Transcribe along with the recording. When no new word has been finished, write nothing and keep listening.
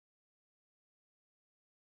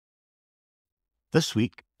This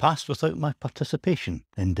week passed without my participation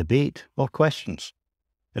in debate or questions.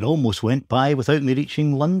 It almost went by without me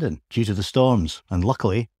reaching London due to the storms, and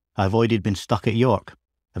luckily I avoided being stuck at York,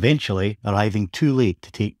 eventually arriving too late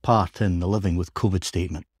to take part in the Living with COVID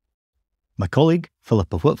statement. My colleague,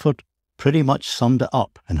 Philippa Whitford, pretty much summed it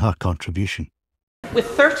up in her contribution. With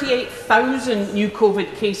 38,000 new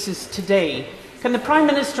COVID cases today, can the Prime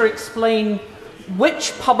Minister explain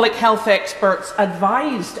which public health experts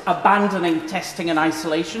advised abandoning testing and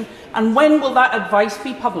isolation, and when will that advice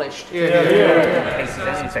be published? Yes,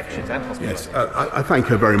 I thank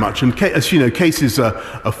her very much. And as you know, cases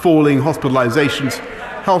are falling, hospitalisations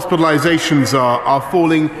are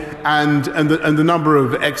falling, and the number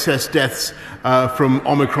of excess deaths from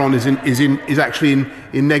Omicron is actually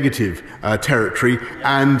in negative territory,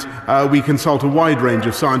 and we consult a wide range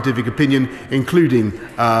of scientific opinion, including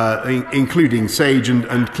SAGE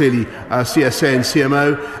and clearly CSA and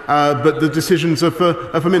CMO, but the decisions are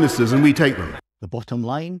for ministers, and we take them. The bottom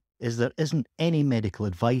line is there isn't any medical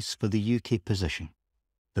advice for the UK position.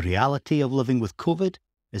 The reality of living with COVID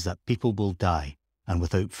is that people will die, and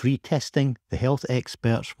without free testing, the health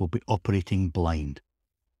experts will be operating blind.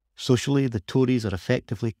 Socially, the Tories are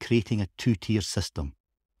effectively creating a two-tier system,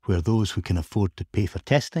 where those who can afford to pay for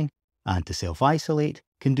testing and to self-isolate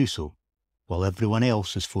can do so, while everyone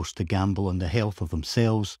else is forced to gamble on the health of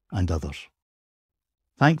themselves and others.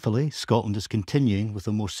 Thankfully, Scotland is continuing with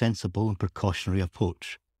a more sensible and precautionary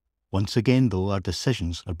approach. Once again, though, our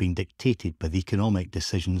decisions are being dictated by the economic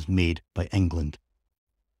decisions made by England.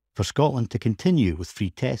 For Scotland to continue with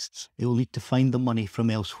free tests, it will need to find the money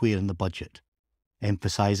from elsewhere in the budget,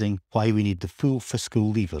 emphasising why we need the full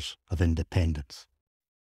fiscal levers of independence.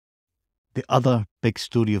 The other big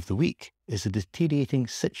story of the week is the deteriorating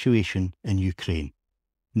situation in Ukraine,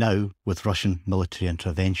 now with Russian military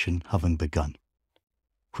intervention having begun.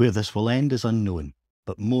 Where this will end is unknown,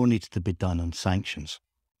 but more needs to be done on sanctions.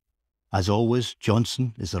 As always,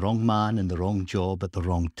 Johnson is the wrong man in the wrong job at the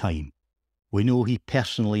wrong time. We know he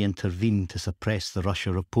personally intervened to suppress the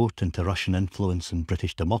Russia report into Russian influence in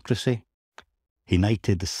British democracy. He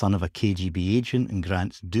knighted the son of a KGB agent and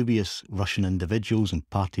grants dubious Russian individuals and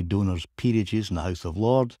party donors peerages in the House of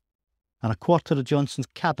Lords. And a quarter of Johnson's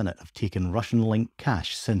cabinet have taken Russian-linked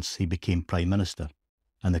cash since he became Prime Minister.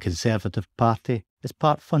 And the Conservative Party is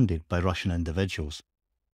part-funded by Russian individuals.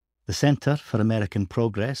 The Centre for American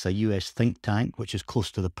Progress, a US think tank which is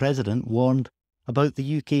close to the President, warned about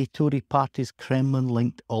the UK Tory party's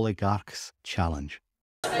Kremlin-linked oligarchs' challenge.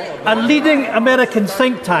 A leading American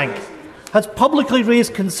think tank has publicly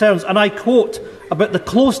raised concerns, and I quote, about the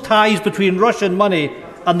close ties between Russian money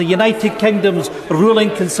and the United Kingdom's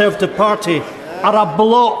ruling Conservative Party are a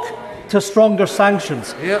block to stronger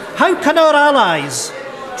sanctions. How can our allies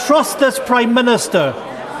trust this Prime Minister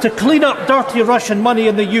to clean up dirty Russian money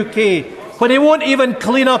in the UK when he won't even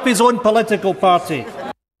clean up his own political party?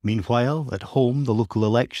 Meanwhile, at home, the local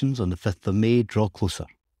elections on the 5th of May draw closer.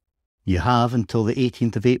 You have until the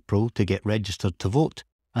 18th of April to get registered to vote,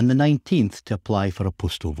 and the 19th to apply for a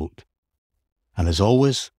postal vote. And as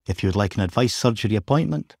always, if you would like an advice surgery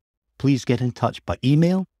appointment, please get in touch by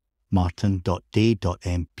email,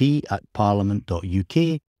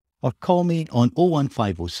 martyn.day.mp@parliament.uk, or call me on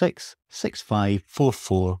 01506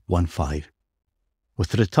 654415. With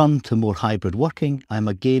the return to more hybrid working, I am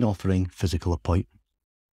again offering physical appointments.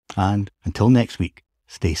 And until next week,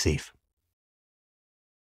 stay safe.